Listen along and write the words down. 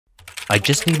I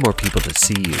just need more people to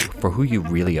see you for who you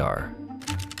really are.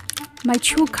 My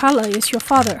true color is your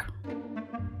father.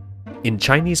 In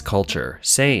Chinese culture,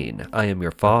 saying, "I am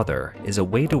your father," is a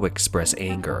way to express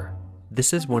anger.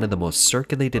 This is one of the most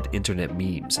circulated internet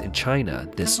memes in China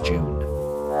this June.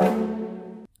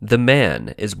 The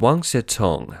man is Wang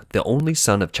Sicong, the only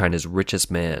son of China's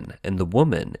richest man, and the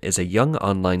woman is a young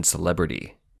online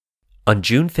celebrity. On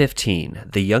June 15,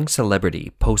 the young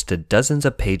celebrity posted dozens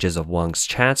of pages of Wang's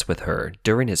chats with her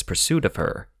during his pursuit of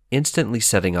her, instantly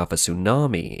setting off a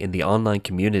tsunami in the online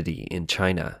community in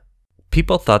China.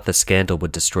 People thought the scandal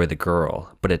would destroy the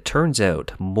girl, but it turns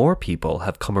out more people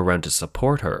have come around to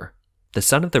support her. The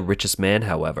son of the richest man,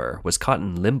 however, was caught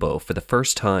in limbo for the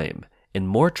first time, and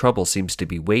more trouble seems to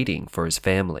be waiting for his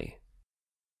family.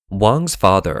 Wang's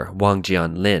father, Wang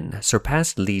Jianlin,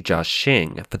 surpassed Li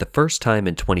Jiaxing for the first time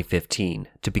in 2015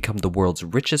 to become the world's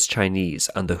richest Chinese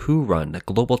on the WHO-run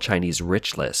Global Chinese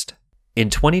Rich List. In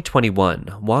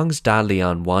 2021, Wang's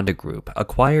Dalian Wanda Group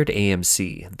acquired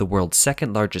AMC, the world's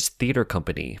second-largest theater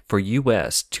company, for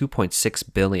US $2.6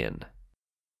 billion.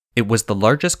 It was the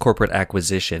largest corporate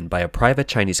acquisition by a private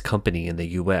Chinese company in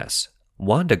the US.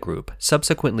 Wanda Group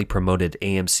subsequently promoted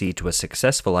AMC to a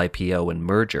successful IPO and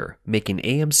merger, making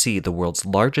AMC the world's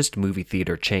largest movie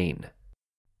theater chain.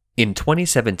 In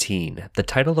 2017, the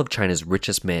title of China's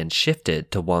richest man shifted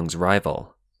to Wang's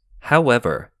rival.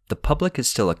 However, the public is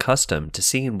still accustomed to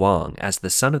seeing Wang as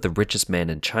the son of the richest man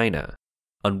in China.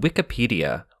 On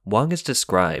Wikipedia, Wang is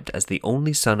described as the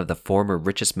only son of the former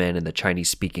richest man in the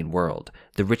Chinese-speaking world,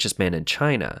 the richest man in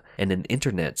China, and an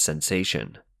internet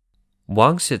sensation.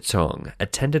 Wang Sicong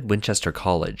attended Winchester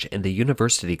College and the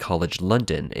University College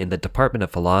London in the Department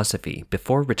of Philosophy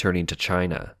before returning to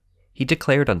China. He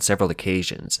declared on several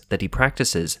occasions that he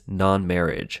practices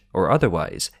non-marriage, or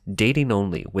otherwise, dating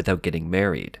only without getting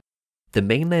married. The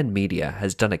mainland media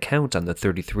has done a count on the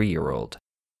 33-year-old.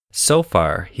 So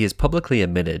far, he has publicly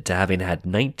admitted to having had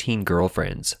 19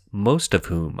 girlfriends, most of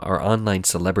whom are online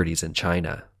celebrities in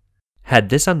China. Had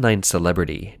this online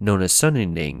celebrity, known as Sun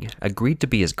Yiming, agreed to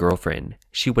be his girlfriend,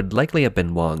 she would likely have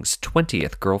been Wang's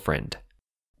 20th girlfriend.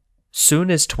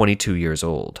 Sun is 22 years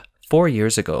old. 4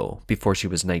 years ago, before she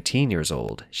was 19 years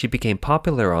old, she became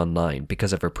popular online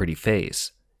because of her pretty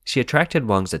face. She attracted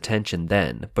Wang's attention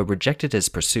then, but rejected his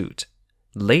pursuit.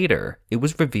 Later, it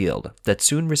was revealed that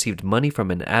Sun received money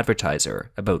from an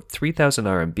advertiser, about 3,000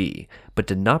 RMB, but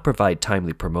did not provide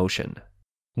timely promotion.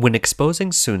 When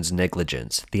exposing Sun's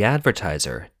negligence, the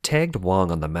advertiser tagged Wang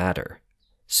on the matter.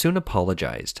 Sun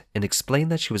apologized and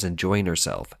explained that she was enjoying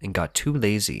herself and got too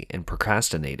lazy and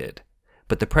procrastinated.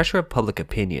 But the pressure of public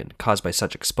opinion caused by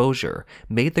such exposure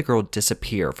made the girl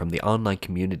disappear from the online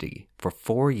community for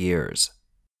 4 years.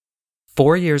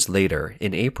 4 years later,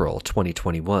 in April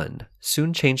 2021,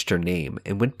 Sun changed her name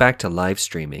and went back to live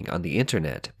streaming on the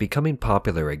internet, becoming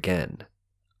popular again.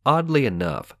 Oddly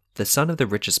enough, the son of the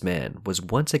richest man was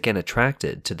once again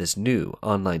attracted to this new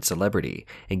online celebrity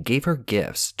and gave her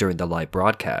gifts during the live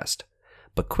broadcast.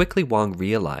 But quickly Wang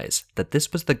realized that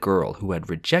this was the girl who had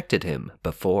rejected him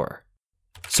before.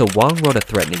 So Wang wrote a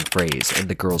threatening phrase in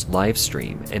the girl's live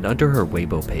stream and under her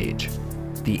Weibo page.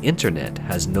 The internet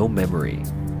has no memory.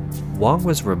 Wang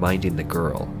was reminding the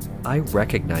girl, "I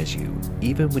recognize you,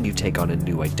 even when you take on a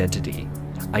new identity.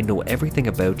 I know everything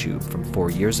about you from 4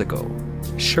 years ago."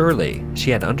 Surely,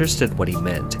 she had understood what he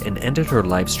meant and ended her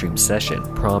livestream session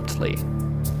promptly.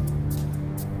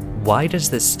 Why does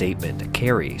this statement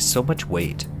carry so much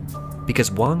weight?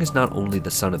 Because Wang is not only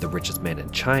the son of the richest man in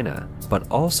China, but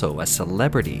also a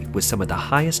celebrity with some of the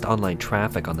highest online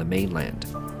traffic on the mainland.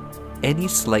 Any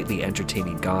slightly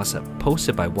entertaining gossip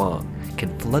posted by Wang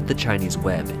can flood the Chinese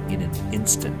web in an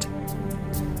instant.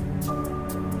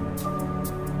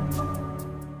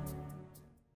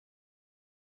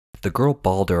 The girl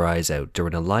bawled her eyes out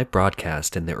during a live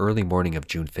broadcast in the early morning of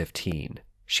June 15.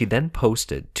 She then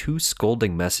posted 2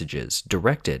 scolding messages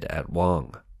directed at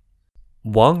Wang.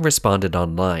 Wang responded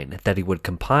online that he would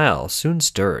compile Sun's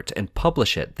dirt and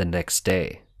publish it the next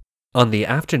day. On the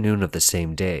afternoon of the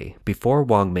same day, before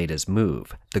Wang made his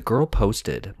move, the girl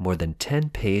posted more than 10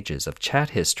 pages of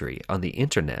chat history on the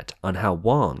internet on how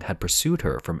Wang had pursued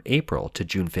her from April to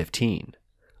June 15.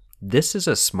 This is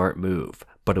a smart move,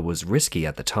 but it was risky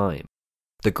at the time.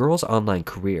 The girl's online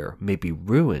career may be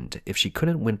ruined if she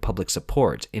couldn't win public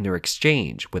support in her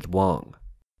exchange with Wang.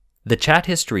 The chat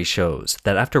history shows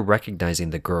that after recognizing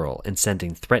the girl and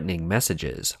sending threatening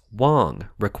messages, Wang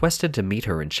requested to meet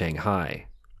her in Shanghai.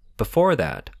 Before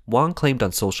that, Wang claimed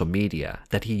on social media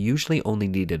that he usually only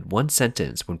needed 1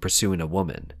 sentence when pursuing a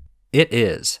woman. It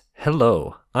is,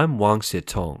 "Hello, I'm Wang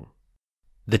Sicong."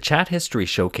 The chat history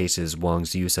showcases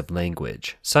Wang's use of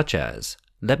language, such as,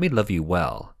 "Let me love you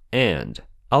well," and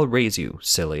 "I'll raise you,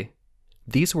 silly."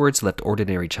 These words left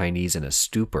ordinary Chinese in a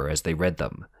stupor as they read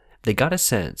them. They got a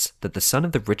sense that the son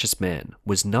of the richest man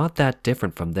was not that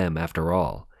different from them after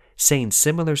all, saying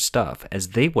similar stuff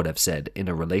as they would have said in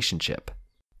a relationship.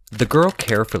 The girl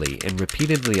carefully and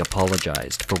repeatedly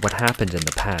apologized for what happened in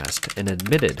the past and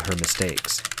admitted her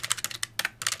mistakes.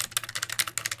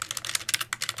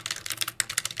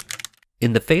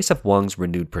 In the face of Wang's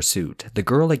renewed pursuit, the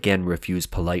girl again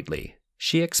refused politely.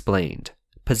 She explained,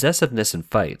 "Possessiveness and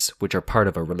fights, which are part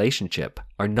of a relationship,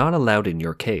 are not allowed in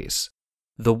your case.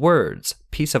 The words,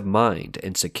 peace of mind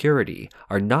and security,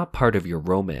 are not part of your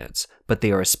romance, but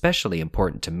they are especially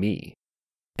important to me.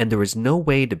 And there is no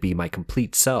way to be my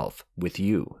complete self with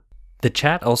you." The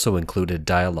chat also included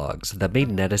dialogues that made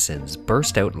netizens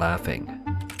burst out laughing.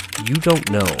 "You don't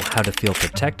know how to feel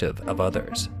protective of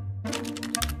others."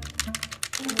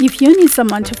 If you need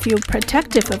someone to feel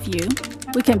protective of you,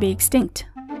 we can be extinct.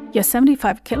 You're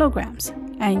 75 kilograms,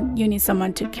 and you need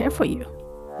someone to care for you.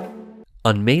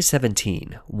 On May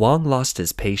 17, Wang lost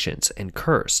his patience and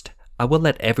cursed, "I will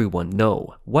let everyone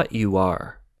know what you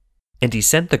are." And he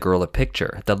sent the girl a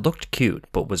picture that looked cute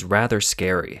but was rather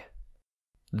scary.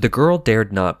 The girl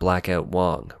dared not black out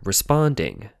Wang,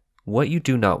 responding, "What you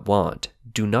do not want,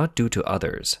 do not do to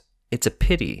others. It's a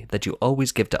pity that you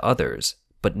always give to others,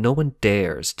 but no one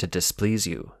dares to displease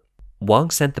you." Wang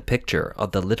sent the picture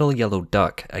of the little yellow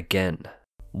duck again.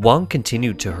 Wang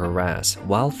continued to harass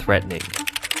while threatening,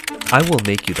 "I will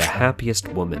make you the happiest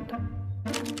woman."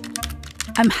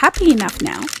 I'm happy enough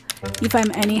now. If I'm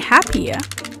any happier,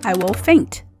 I will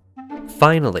faint.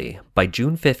 Finally, by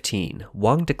June 15,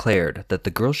 Wang declared that the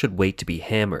girl should wait to be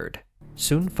hammered.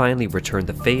 Soon finally returned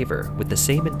the favor with the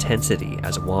same intensity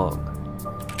as Wang.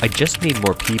 "I just need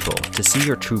more people to see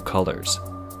your true colors."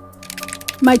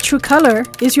 My true color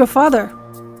is your father,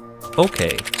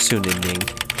 "Okay, Sun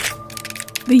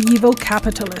Yiming." the evil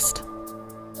capitalist.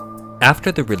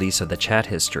 After the release of the chat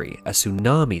history, a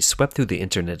tsunami swept through the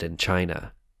internet in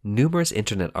China. Numerous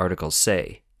internet articles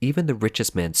say, even the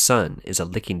richest man's son is a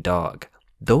licking dog.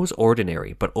 Those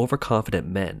ordinary but overconfident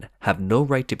men have no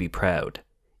right to be proud.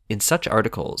 In such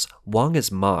articles, Wang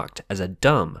is mocked as a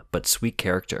dumb but sweet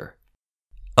character.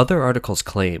 Other articles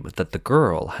claim that the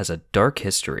girl has a dark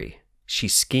history. She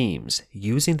schemes,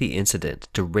 using the incident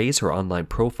to raise her online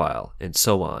profile, and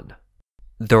so on.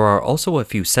 There are also a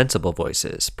few sensible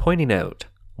voices pointing out,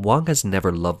 Wang has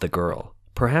never loved the girl.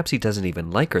 Perhaps he doesn't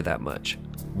even like her that much.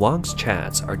 Wang's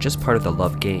chats are just part of the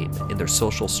love game in their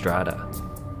social strata.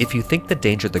 If you think the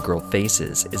danger the girl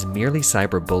faces is merely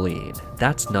cyberbullying,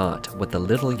 that's not what the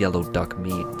little yellow duck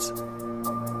means.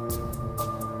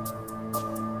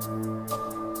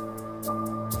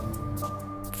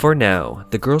 For now,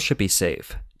 the girl should be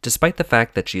safe. Despite the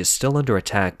fact that she is still under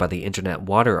attack by the Internet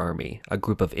Water Army, a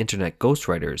group of internet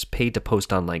ghostwriters paid to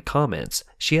post online comments,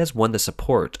 she has won the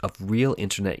support of real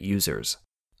internet users.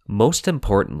 Most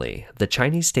importantly, the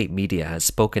Chinese state media has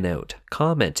spoken out,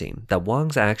 commenting that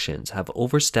Wang's actions have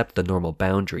overstepped the normal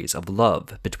boundaries of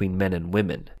love between men and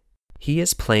women. He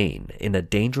is playing in a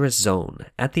dangerous zone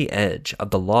at the edge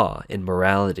of the law and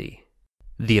morality.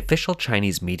 The official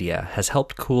Chinese media has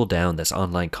helped cool down this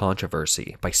online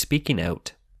controversy by speaking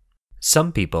out.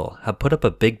 Some people have put up a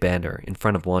big banner in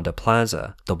front of Wanda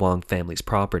Plaza, the Wang family's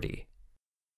property.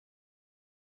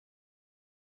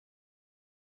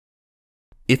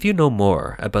 If you know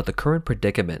more about the current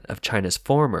predicament of China's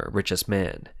former richest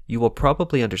man, you will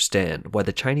probably understand why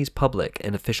the Chinese public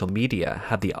and official media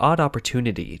have the odd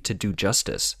opportunity to do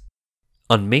justice.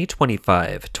 On May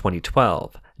 25,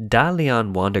 2012,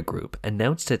 Dalian Wanda Group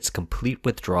announced its complete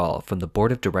withdrawal from the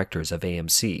board of directors of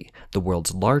AMC, the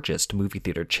world's largest movie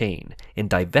theater chain, and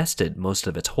divested most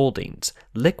of its holdings,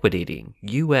 liquidating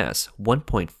US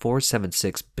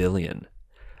 $1.476 billion.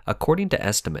 According to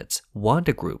estimates,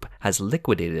 Wanda Group has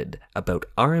liquidated about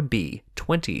RMB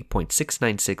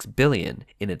 20.696 billion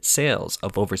in its sales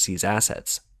of overseas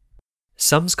assets.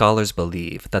 Some scholars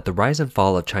believe that the rise and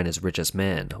fall of China's richest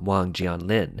man, Wang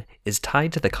Jianlin, is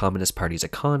tied to the Communist Party's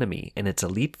economy and its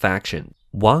elite faction.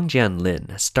 Wang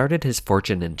Jianlin started his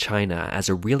fortune in China as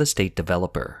a real estate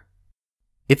developer.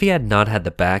 If he had not had the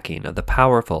backing of the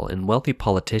powerful and wealthy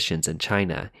politicians in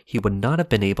China, he would not have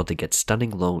been able to get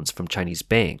stunning loans from Chinese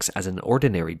banks as an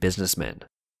ordinary businessman.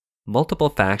 Multiple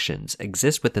factions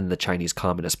exist within the Chinese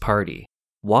Communist Party.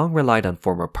 Wang relied on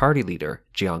former party leader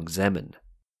Jiang Zemin.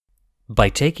 By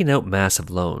taking out massive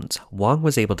loans, Wang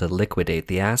was able to liquidate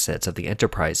the assets of the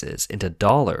enterprises into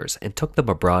dollars and took them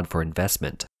abroad for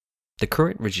investment. the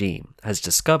current regime has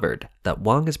discovered that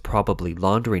Wang is probably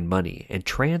laundering money and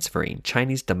transferring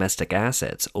Chinese domestic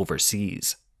assets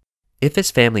overseas. If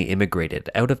his family immigrated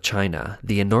out of China,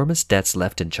 the enormous debts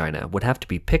left in China would have to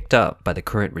be picked up by the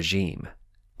current regime.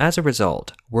 As a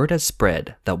result, word has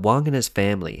spread that Wang and his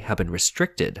family have been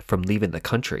restricted from leaving the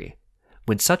country.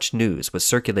 When such news was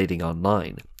circulating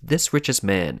online, this richest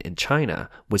man in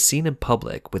China was seen in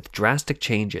public with drastic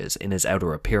changes in his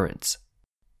outer appearance.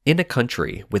 In a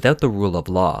country without the rule of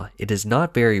law, it is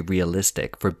not very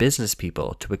realistic for business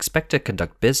people to expect to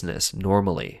conduct business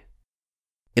normally.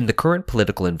 In the current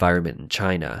political environment in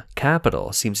China,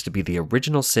 capital seems to be the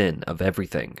original sin of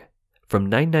everything. From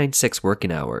 996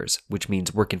 working hours, which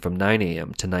means working from 9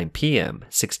 a.m. to 9 p.m.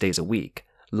 6 days a week,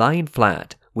 lying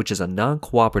flat, which is a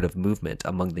non-cooperative movement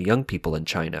among the young people in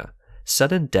China,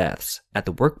 sudden deaths at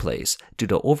the workplace due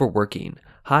to overworking,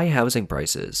 high housing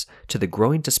prices, to the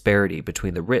growing disparity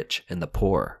between the rich and the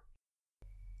poor.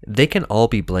 They can all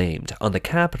be blamed on the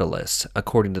capitalists,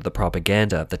 according to the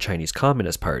propaganda of the Chinese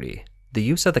Communist Party. The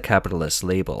use of the capitalist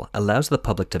label allows the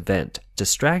public to vent,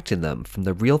 distracting them from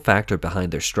the real factor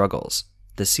behind their struggles,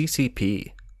 the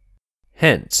CCP.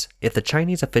 Hence, if the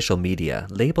Chinese official media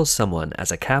labels someone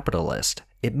as a capitalist,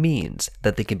 it means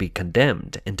that they can be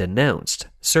condemned and denounced,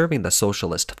 serving the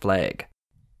socialist flag.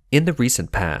 In the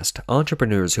recent past,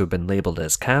 entrepreneurs who have been labeled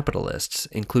as capitalists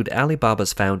include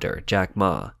Alibaba's founder Jack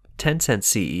Ma, Tencent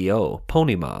CEO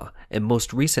Pony Ma, and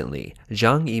most recently,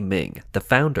 Zhang Yiming, the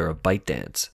founder of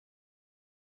ByteDance.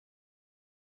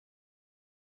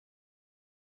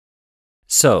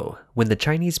 So, when the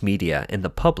Chinese media and the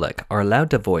public are allowed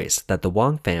to voice that the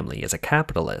Wang family is a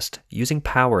capitalist, using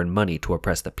power and money to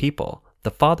oppress the people,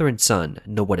 the father and son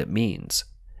know what it means.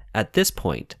 At this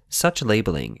point, such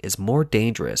labeling is more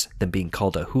dangerous than being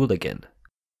called a hooligan.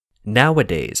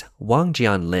 Nowadays, Wang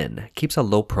Jianlin keeps a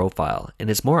low profile and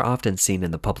is more often seen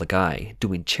in the public eye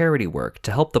doing charity work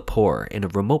to help the poor in a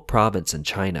remote province in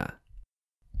China.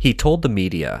 He told the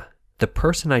media, "The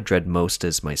person I dread most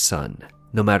is my son.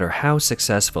 No matter how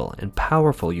successful and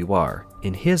powerful you are,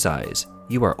 in his eyes,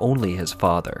 you are only his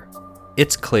father."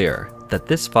 It's clear that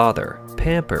this father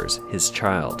pampers his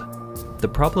child. The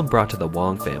problem brought to the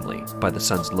Wang family by the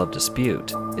son's love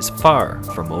dispute is far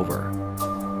from over.